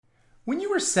When you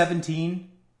were 17,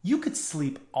 you could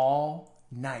sleep all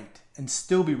night and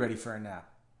still be ready for a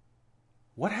nap.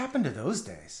 What happened to those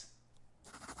days?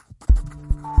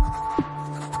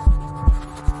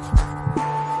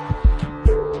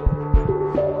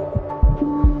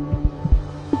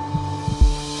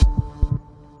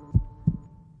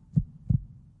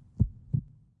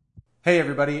 Hey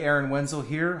everybody, Aaron Wenzel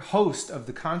here, host of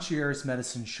the Concierge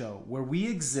Medicine Show, where we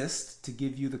exist to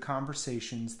give you the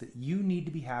conversations that you need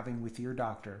to be having with your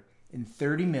doctor in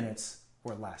 30 minutes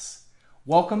or less.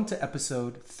 Welcome to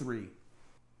episode 3.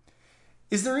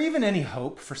 Is there even any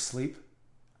hope for sleep?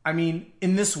 I mean,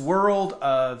 in this world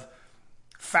of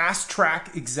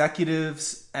fast-track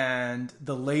executives and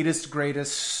the latest,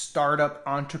 greatest startup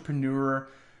entrepreneur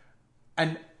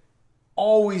and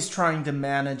always trying to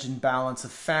manage and balance a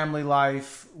family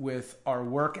life with our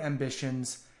work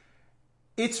ambitions,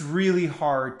 it's really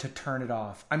hard to turn it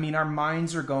off. I mean, our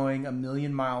minds are going a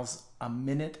million miles a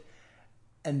minute,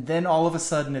 and then all of a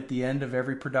sudden at the end of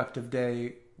every productive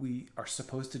day, we are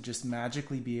supposed to just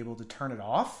magically be able to turn it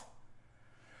off?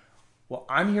 Well,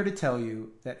 I'm here to tell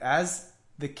you that as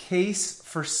the case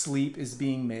for sleep is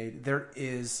being made, there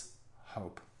is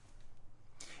hope.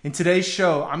 In today's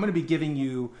show, I'm going to be giving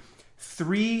you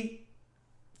 3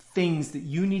 things that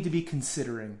you need to be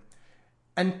considering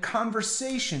and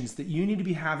conversations that you need to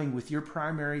be having with your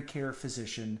primary care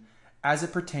physician as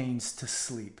it pertains to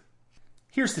sleep.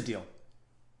 Here's the deal.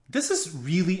 This is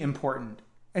really important,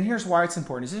 and here's why it's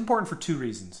important. It's important for 2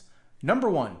 reasons. Number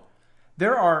 1,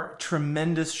 there are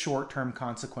tremendous short-term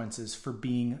consequences for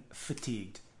being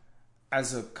fatigued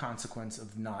as a consequence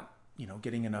of not,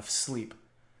 getting enough sleep.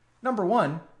 Number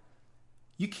 1,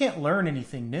 you can't learn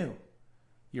anything new.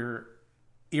 You're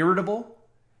irritable.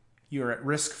 You're at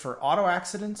risk for auto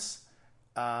accidents.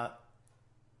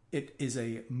 It is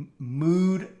a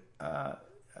mood.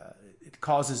 It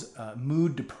causes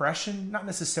mood depression, not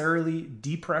necessarily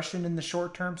depression in the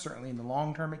short term. Certainly in the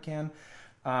long term it can.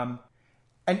 And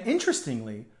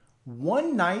interestingly,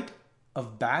 1 night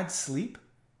of bad sleep,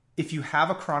 if you have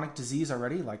a chronic disease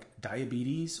already, like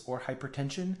diabetes or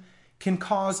hypertension, can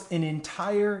cause an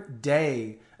entire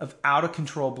day of out of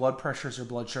control blood pressures or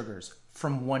blood sugars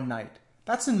from 1 night.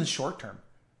 That's in the short term.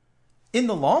 In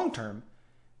the long term,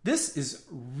 this is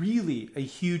really a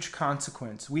huge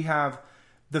consequence. We have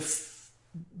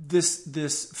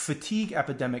this fatigue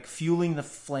epidemic fueling the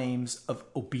flames of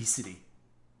obesity,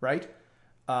 right?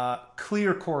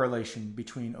 Clear correlation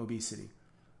between obesity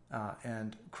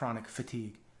and chronic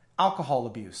fatigue. Alcohol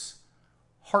abuse,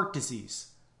 heart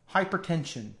disease,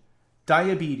 hypertension,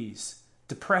 diabetes,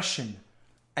 depression,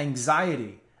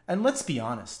 anxiety. And let's be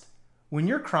honest, when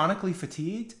you're chronically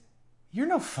fatigued, you're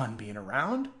no fun being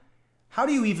around. How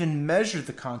do you even measure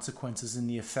the consequences and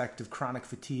the effect of chronic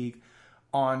fatigue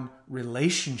on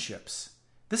relationships?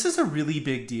 This is a really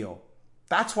big deal.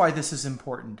 That's why this is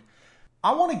important.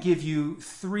 I want to give you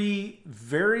 3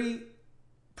 very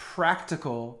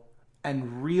practical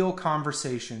and real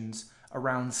conversations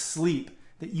around sleep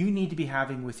that you need to be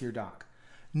having with your doc.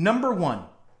 Number 1,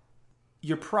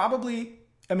 you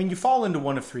fall into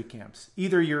one of 3 camps.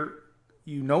 Either you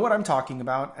know what I'm talking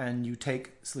about and you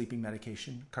take sleeping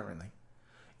medication currently.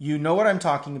 You know what I'm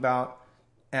talking about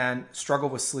and struggle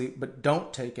with sleep but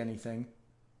don't take anything,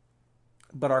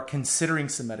 but are considering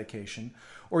some medication.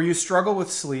 Or you struggle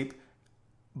with sleep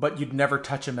but you'd never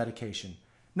touch a medication.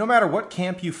 No matter what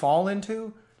camp you fall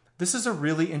into, this is a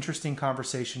really interesting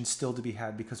conversation still to be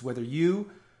had, because whether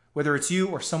it's you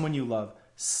or someone you love,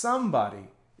 somebody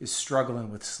is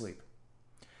struggling with sleep.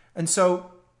 And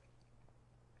so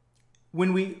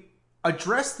when we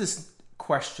address this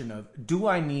question of, do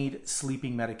I need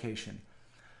sleeping medication?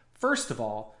 First of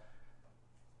all,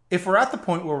 if we're at the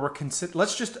point where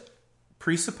let's just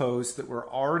presuppose that we're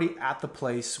already at the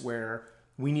place where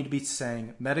we need to be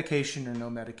saying medication or no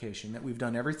medication, that we've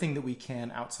done everything that we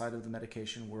can outside of the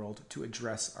medication world to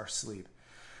address our sleep.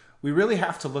 We really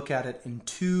have to look at it in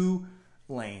 2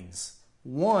 lanes.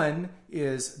 One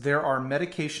is there are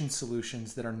medication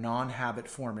solutions that are non-habit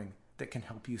forming that can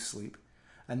help you sleep.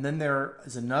 And then there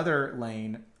is another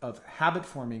lane of habit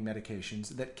forming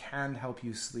medications that can help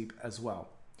you sleep as well.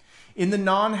 In the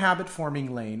non-habit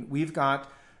forming lane, we've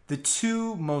got the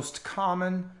 2 most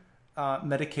common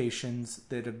medications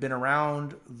that have been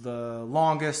around the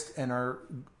longest and are,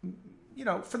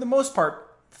 for the most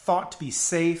part, thought to be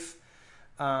safe,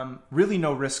 really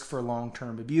no risk for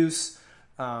long-term abuse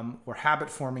or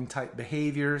habit-forming type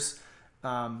behaviors.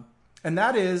 And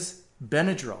that is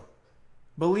Benadryl.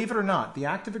 Believe it or not, the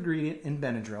active ingredient in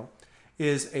Benadryl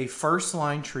is a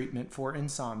first-line treatment for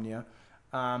insomnia.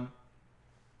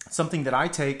 something that I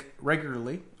take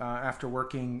regularly after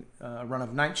working a run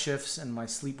of night shifts and my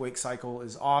sleep-wake cycle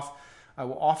is off. I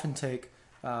will often take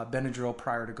Benadryl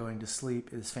prior to going to sleep.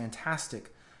 It is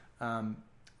fantastic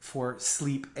for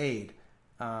sleep aid.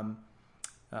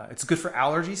 It's good for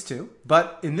allergies too,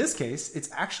 but in this case, it's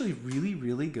actually really,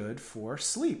 really good for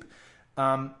sleep.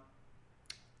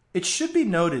 It should be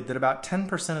noted that about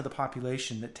 10% of the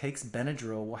population that takes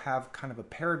Benadryl will have kind of a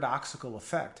paradoxical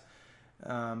effect.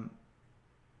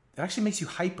 It actually makes you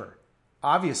hyper.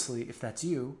 Obviously, if that's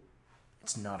you,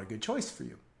 it's not a good choice for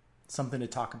you. Something to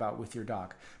talk about with your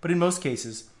doc. But in most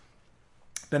cases,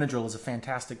 Benadryl is a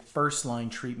fantastic first-line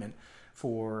treatment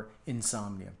for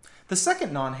insomnia. The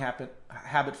second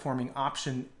non-habit-forming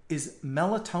option is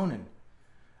melatonin.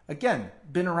 Again,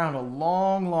 been around a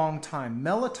long, long time.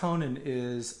 Melatonin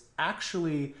is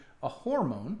actually a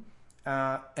hormone,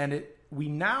 and we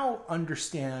now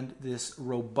understand this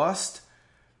robust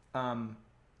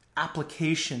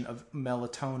application of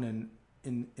melatonin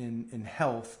in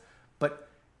health, but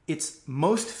it's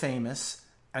most famous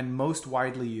and most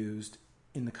widely used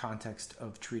in the context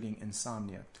of treating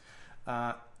insomnia.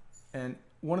 And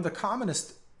one of the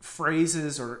commonest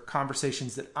phrases or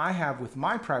conversations that I have with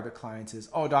my private clients is,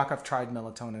 "Oh, doc, I've tried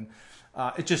melatonin.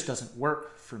 It just doesn't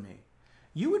work for me."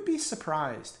 You would be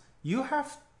surprised.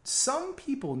 Some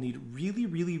people need really,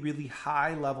 really, really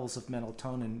high levels of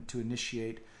melatonin to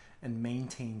initiate and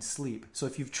maintain sleep. So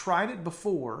if you've tried it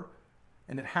before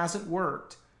and it hasn't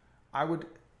worked, I would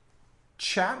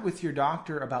chat with your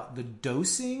doctor about the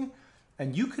dosing,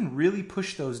 and you can really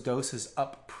push those doses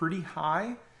up pretty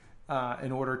high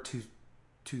in order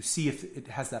to see if it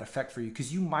has that effect for you,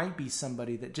 because you might be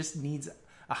somebody that just needs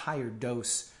a higher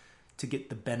dose to get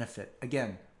the benefit.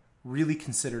 Again, really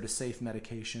considered a safe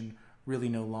medication, really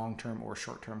no long-term or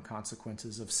short-term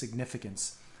consequences of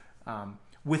significance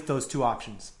with those two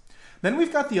options. Then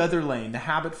we've got the other lane, the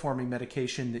habit-forming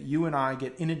medication that you and I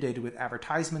get inundated with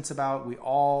advertisements about. We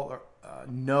all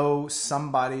know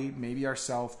somebody, maybe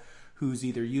ourselves, who's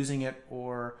either using it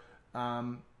or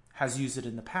has used it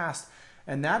in the past.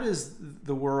 And that is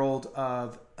the world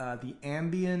of the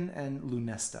Ambien and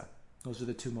Lunesta. Those are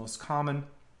the two most common.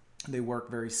 They work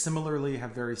very similarly,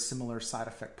 have very similar side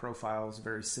effect profiles,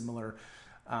 very similar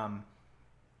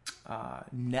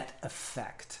net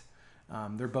effect.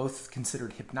 They're both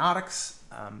considered hypnotics.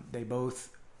 They both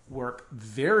work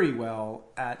very well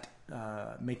at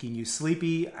making you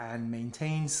sleepy and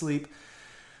maintain sleep.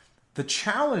 The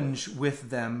challenge with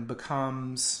them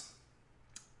becomes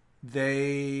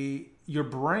your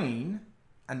brain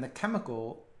and the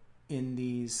chemical in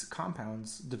these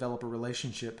compounds develop a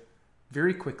relationship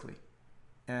very quickly.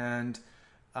 And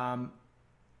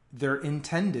they're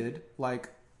intended, like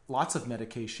lots of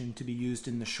medication, to be used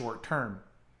in the short term.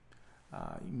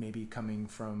 Maybe coming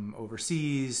from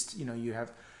overseas, you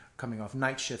have coming off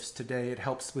night shifts today. It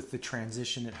helps with the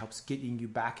transition. It helps getting you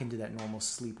back into that normal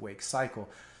sleep-wake cycle.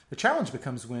 The challenge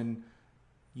becomes when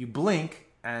you blink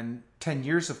and 10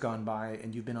 years have gone by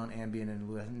and you've been on Ambien and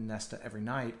Lunesta every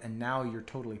night, and now you're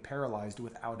totally paralyzed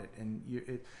without it. And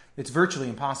it's virtually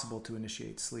impossible to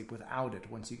initiate sleep without it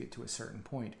once you get to a certain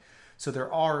point. So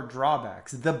there are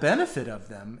drawbacks. The benefit of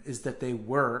them is that they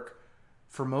work,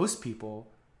 for most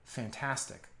people,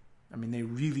 fantastic. I mean, they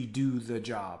really do the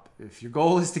job. If your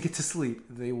goal is to get to sleep,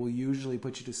 they will usually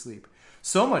put you to sleep.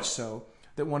 So much so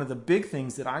that one of the big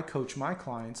things that I coach my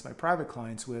clients, my private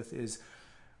clients with is,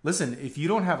 listen, if you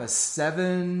don't have a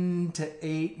 7 to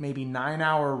 8, maybe 9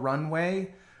 hour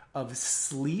runway of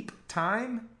sleep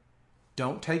time,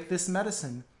 don't take this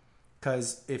medicine.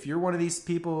 Because if you're one of these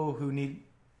people who need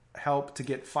help to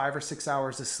get 5 or 6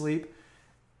 hours of sleep,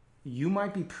 you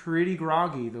might be pretty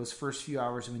groggy those first few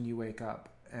hours when you wake up.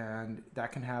 And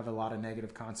that can have a lot of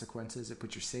negative consequences. It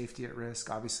puts your safety at risk.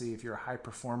 Obviously, if you're a high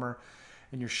performer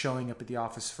and you're showing up at the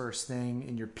office first thing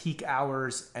in your peak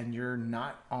hours and you're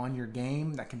not on your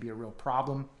game, that can be a real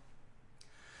problem.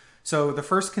 So the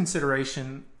first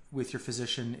consideration with your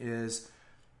physician is,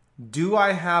 do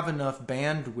I have enough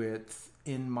bandwidth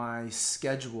in my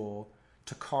schedule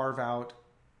to carve out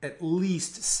at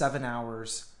least 7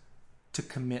 hours to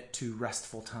commit to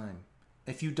restful time?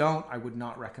 If you don't, I would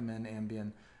not recommend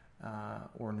Ambien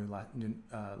or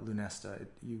Lunesta.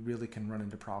 You really can run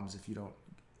into problems if you don't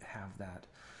have that.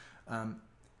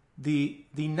 The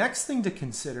next thing to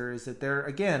consider is that there,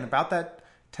 again, about that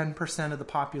 10% of the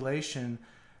population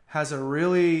has a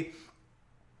really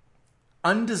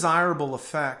undesirable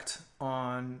effect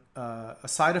on a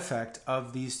side effect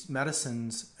of these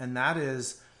medicines, and that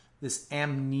is this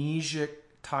amnesic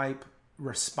type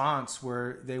response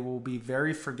where they will be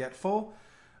very forgetful.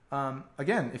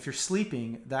 Again, if you're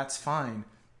sleeping, that's fine.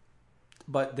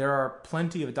 But there are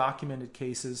plenty of documented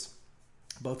cases,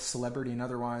 both celebrity and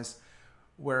otherwise,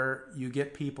 where you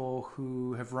get people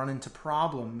who have run into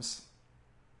problems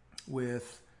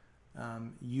with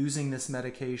using this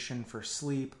medication for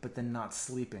sleep, but then not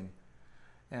sleeping.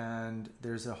 And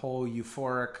there's a whole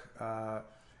euphoric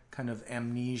kind of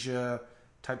amnesia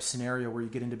type scenario where you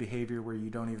get into behavior where you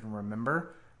don't even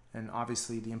remember. And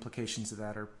obviously the implications of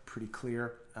that are pretty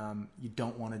clear. You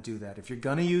don't want to do that. If you're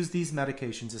going to use these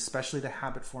medications, especially the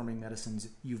habit-forming medicines,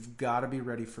 you've got to be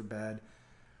ready for bed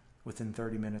within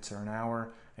 30 minutes or an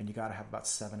hour, and you got to have about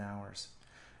 7 hours.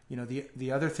 You know,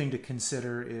 the other thing to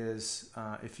consider is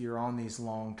if you're on these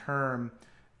long-term,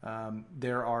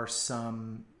 there are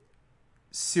some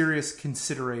serious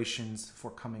considerations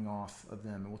for coming off of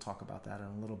them, and we'll talk about that in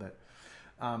a little bit.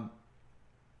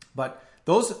 But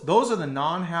those are the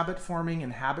non-habit forming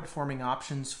and habit forming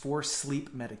options for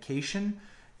sleep medication.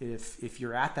 If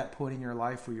you're at that point in your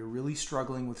life where you're really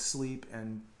struggling with sleep,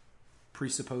 and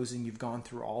presupposing you've gone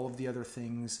through all of the other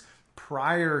things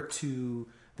prior to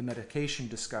the medication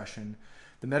discussion,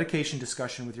 the medication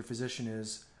discussion with your physician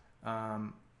is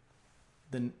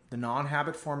the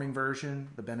non-habit forming version,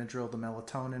 the Benadryl, the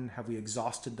melatonin. Have we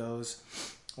exhausted those?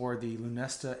 Or the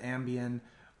Lunesta, Ambien.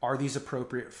 Are these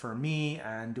appropriate for me?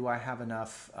 And do I have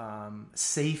enough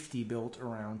safety built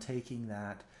around taking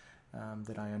that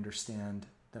that I understand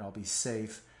that I'll be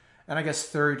safe? And I guess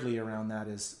thirdly around that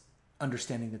is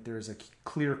understanding that there is a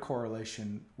clear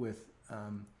correlation with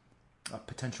a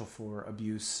potential for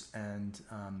abuse and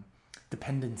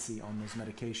dependency on those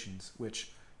medications,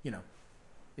 which, you know,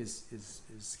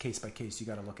 is case by case. You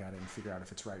got to look at it and figure out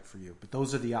if it's right for you. But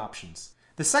those are the options.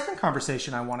 The second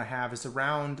conversation I want to have is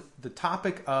around the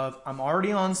topic of, I'm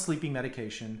already on sleeping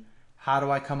medication. How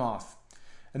do I come off?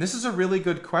 And this is a really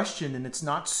good question, and it's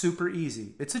not super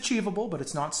easy. It's achievable, but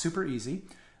it's not super easy.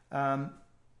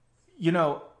 You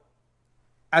know,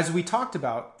 as we talked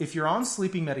about, if you're on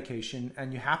sleeping medication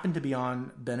and you happen to be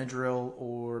on Benadryl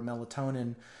or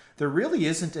melatonin, there really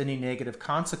isn't any negative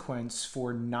consequence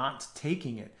for not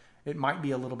taking it. It might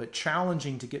be a little bit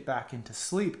challenging to get back into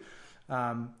sleep.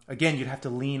 Again, you'd have to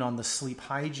lean on the sleep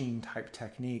hygiene type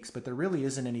techniques, but there really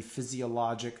isn't any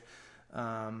physiologic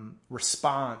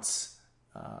response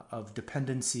of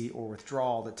dependency or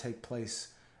withdrawal that take place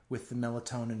with the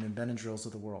melatonin and Benadryls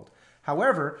of the world.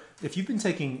 However, if you've been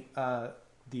taking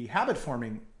the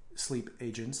habit-forming sleep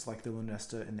agents like the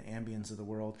Lunesta and the Ambiens of the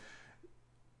world,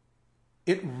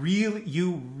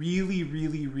 you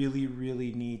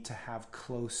really need to have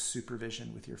close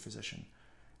supervision with your physician.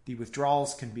 The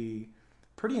withdrawals can be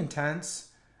pretty intense,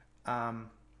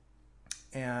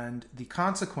 and the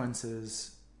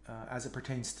consequences as it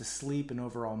pertains to sleep and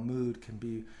overall mood can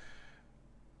be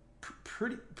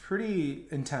pretty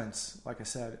intense, like I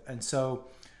said. And so,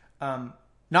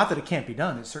 not that it can't be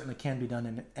done. It certainly can be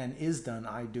done and is done.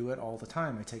 I do it all the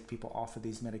time. I take people off of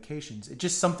these medications. It's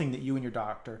just something that you and your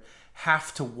doctor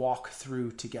have to walk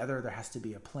through together. There has to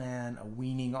be a plan, a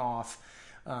weaning off,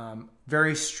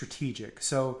 very strategic.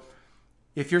 So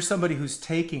if you're somebody who's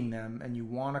taking them and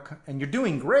and you're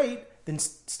doing great, then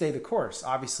stay the course.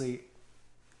 Obviously,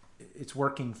 it's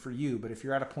working for you. But if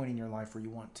you're at a point in your life where you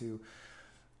want to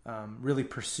really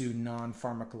pursue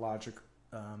non-pharmacologic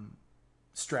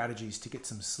strategies to get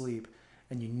some sleep,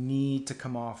 and you need to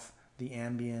come off the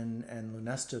Ambien and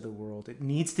Lunesta of the world, it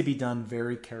needs to be done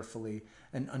very carefully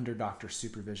and under doctor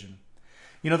supervision.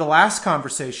 You know, the last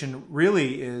conversation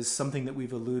really is something that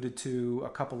we've alluded to a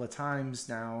couple of times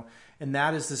now, and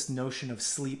that is this notion of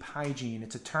sleep hygiene.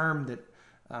 It's a term that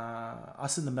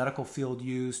us in the medical field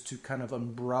use to kind of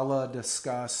umbrella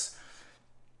discuss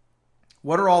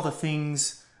what are all the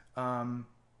things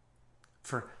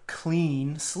for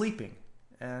clean sleeping.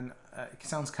 And it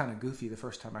sounds kind of goofy the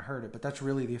first time I heard it, but that's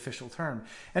really the official term.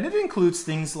 And it includes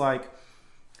things like,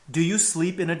 do you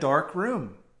sleep in a dark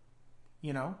room?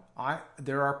 You know,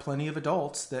 there are plenty of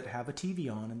adults that have a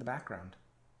TV on in the background.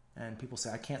 And people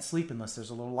say, I can't sleep unless there's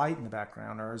a little light in the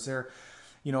background. Or is there,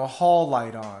 you know, a hall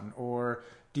light on? Or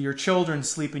do your children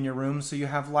sleep in your room so you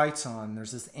have lights on?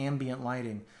 There's this ambient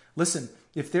lighting. Listen,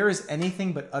 if there is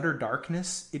anything but utter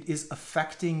darkness, it is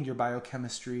affecting your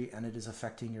biochemistry and it is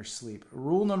affecting your sleep.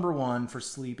 Rule number one for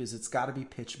sleep is it's got to be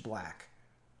pitch black.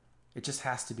 It just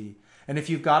has to be. And if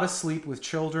you've got to sleep with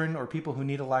children or people who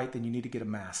need a light, then you need to get a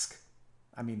mask.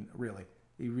 I mean, really,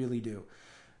 you really do.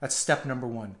 That's step number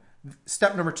one.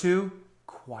 Step number two,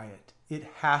 quiet. It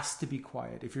has to be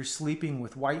quiet. If you're sleeping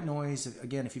with white noise,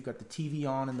 again, if you've got the TV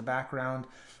on in the background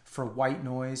for white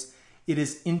noise, it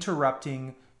is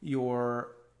interrupting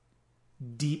your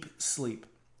deep sleep,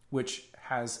 which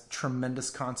has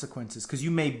tremendous consequences, because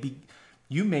you may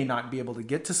You may not be able to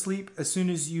get to sleep as soon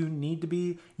as you need to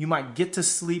be. You might get to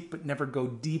sleep but never go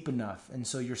deep enough, and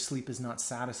so your sleep is not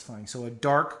satisfying. So a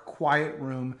dark, quiet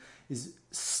room is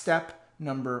step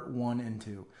number 1 and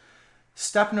 2.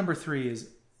 Step number 3 is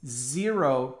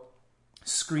 0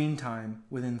 screen time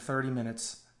within 30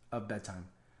 minutes of bedtime.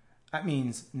 That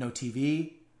means no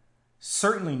TV,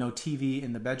 certainly no TV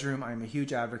in the bedroom. I'm a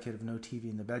huge advocate of no TV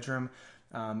in the bedroom.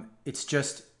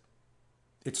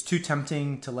 It's too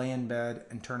tempting to lay in bed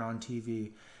and turn on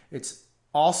TV. It's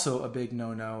also a big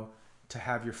no-no to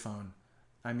have your phone.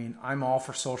 I mean, I'm all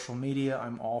for social media.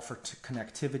 I'm all for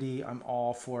connectivity. I'm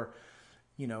all for,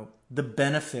 the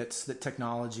benefits that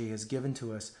technology has given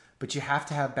to us. But you have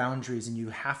to have boundaries, and you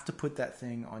have to put that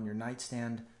thing on your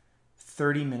nightstand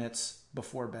 30 minutes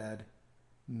before bed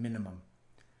minimum.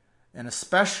 And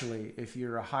especially if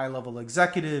you're a high-level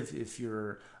executive, if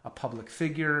you're a public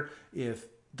figure, if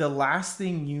the last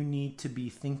thing you need to be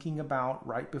thinking about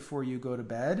right before you go to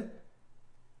bed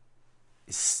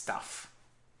is stuff.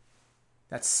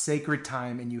 That's sacred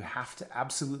time, and you have to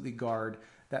absolutely guard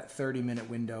that 30-minute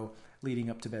window leading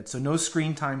up to bed. So no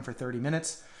screen time for 30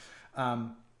 minutes.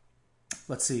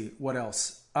 Let's see, what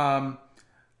else? I'm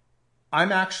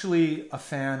actually a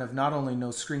fan of not only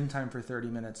no screen time for 30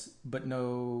 minutes, but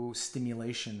no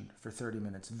stimulation for 30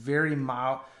 minutes. Very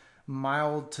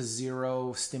mild to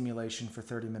 0 stimulation for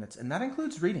 30 minutes. And that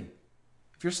includes reading.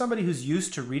 If you're somebody who's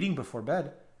used to reading before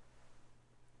bed,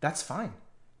 that's fine.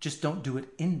 Just don't do it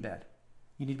in bed.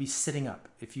 You need to be sitting up.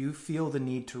 If you feel the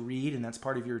need to read, and that's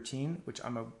part of your routine, which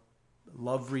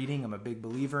love reading. I'm a big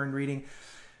believer in reading.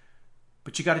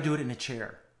 But you got to do it in a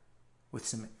chair with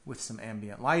some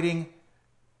ambient lighting.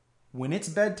 When it's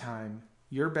bedtime,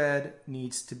 your bed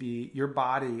needs to be, your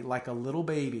body, like a little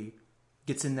baby,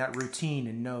 gets in that routine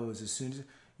and knows as soon as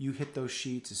you hit those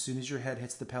sheets, as soon as your head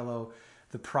hits the pillow,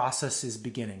 the process is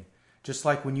beginning. Just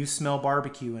like when you smell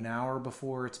barbecue an hour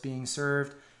before it's being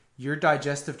served, your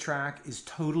digestive tract is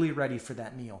totally ready for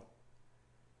that meal.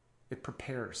 It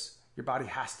prepares. Your body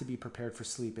has to be prepared for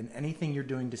sleep, and anything you're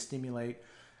doing to stimulate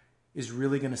is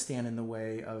really going to stand in the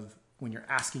way of when you're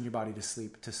asking your body to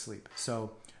sleep.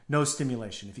 So no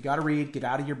stimulation. If you got to read, get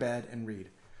out of your bed and read.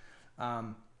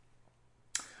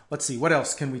 Let's see, what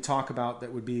else can we talk about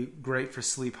that would be great for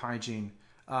sleep hygiene?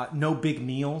 No big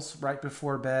meals right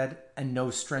before bed, and no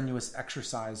strenuous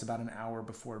exercise about an hour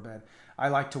before bed. I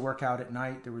like to work out at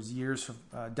night. There was years,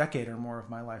 a decade or more of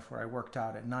my life where I worked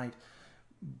out at night,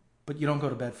 but you don't go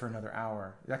to bed for another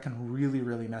hour. That can really,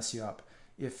 really mess you up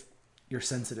if you're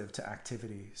sensitive to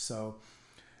activity. So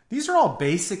these are all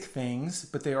basic things,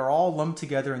 but they are all lumped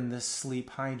together in this sleep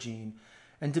hygiene.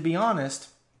 And to be honest,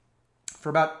 for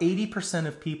about 80%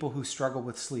 of people who struggle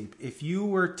with sleep, if you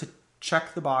were to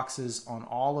check the boxes on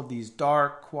all of these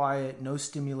dark, quiet, no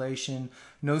stimulation,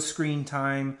 no screen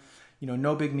time,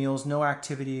 no big meals, no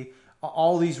activity,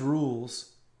 all these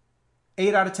rules,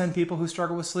 8 out of 10 people who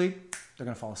struggle with sleep, they're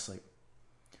going to fall asleep.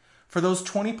 For those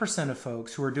 20% of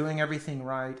folks who are doing everything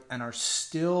right and are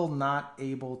still not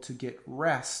able to get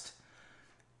rest,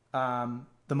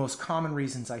 the most common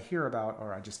reasons I hear about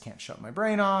are I just can't shut my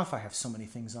brain off, I have so many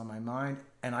things on my mind,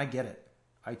 and I get it.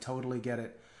 I totally get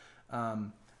it.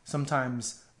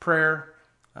 Sometimes prayer,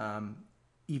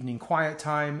 evening quiet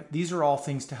time, these are all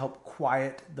things to help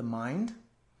quiet the mind.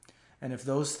 And if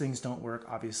those things don't work,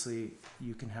 obviously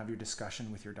you can have your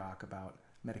discussion with your doc about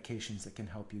medications that can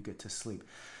help you get to sleep.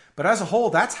 But as a whole,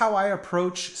 that's how I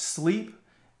approach sleep.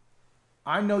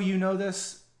 I know you know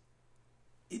this.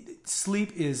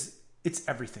 Sleep it's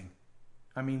everything.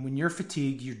 I mean, when you're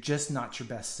fatigued, you're just not your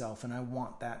best self, and I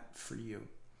want that for you.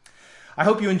 I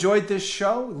hope you enjoyed this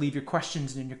show. Leave your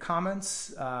questions in your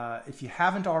comments. If you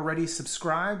haven't already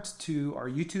subscribed to our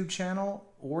YouTube channel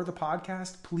or the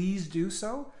podcast, please do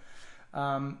so.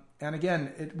 And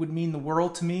again, it would mean the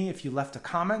world to me if you left a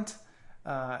comment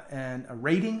and a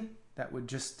rating. That would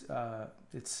just,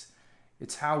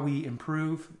 it's how we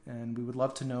improve, and we would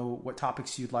love to know what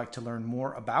topics you'd like to learn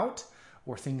more about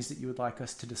or things that you would like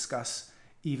us to discuss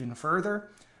even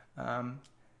further. And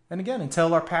again,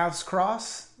 until our paths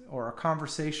cross or our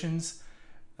conversations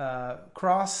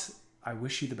cross, I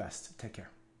wish you the best. Take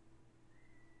care.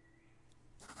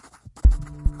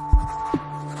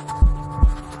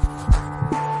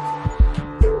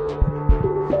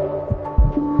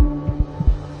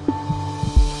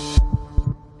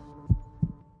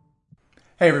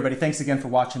 Hey everybody, thanks again for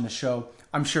watching the show.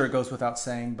 I'm sure it goes without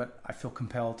saying, but I feel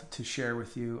compelled to share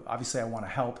with you. Obviously, I want to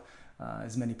help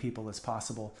as many people as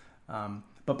possible.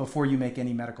 But before you make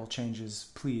any medical changes,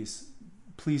 please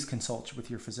consult with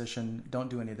your physician.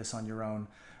 Don't do any of this on your own.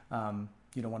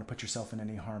 You don't want to put yourself in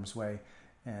any harm's way.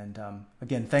 And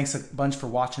again, thanks a bunch for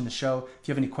watching the show. If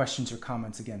you have any questions or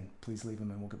comments, again, please leave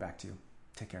them and we'll get back to you.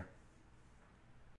 Take care.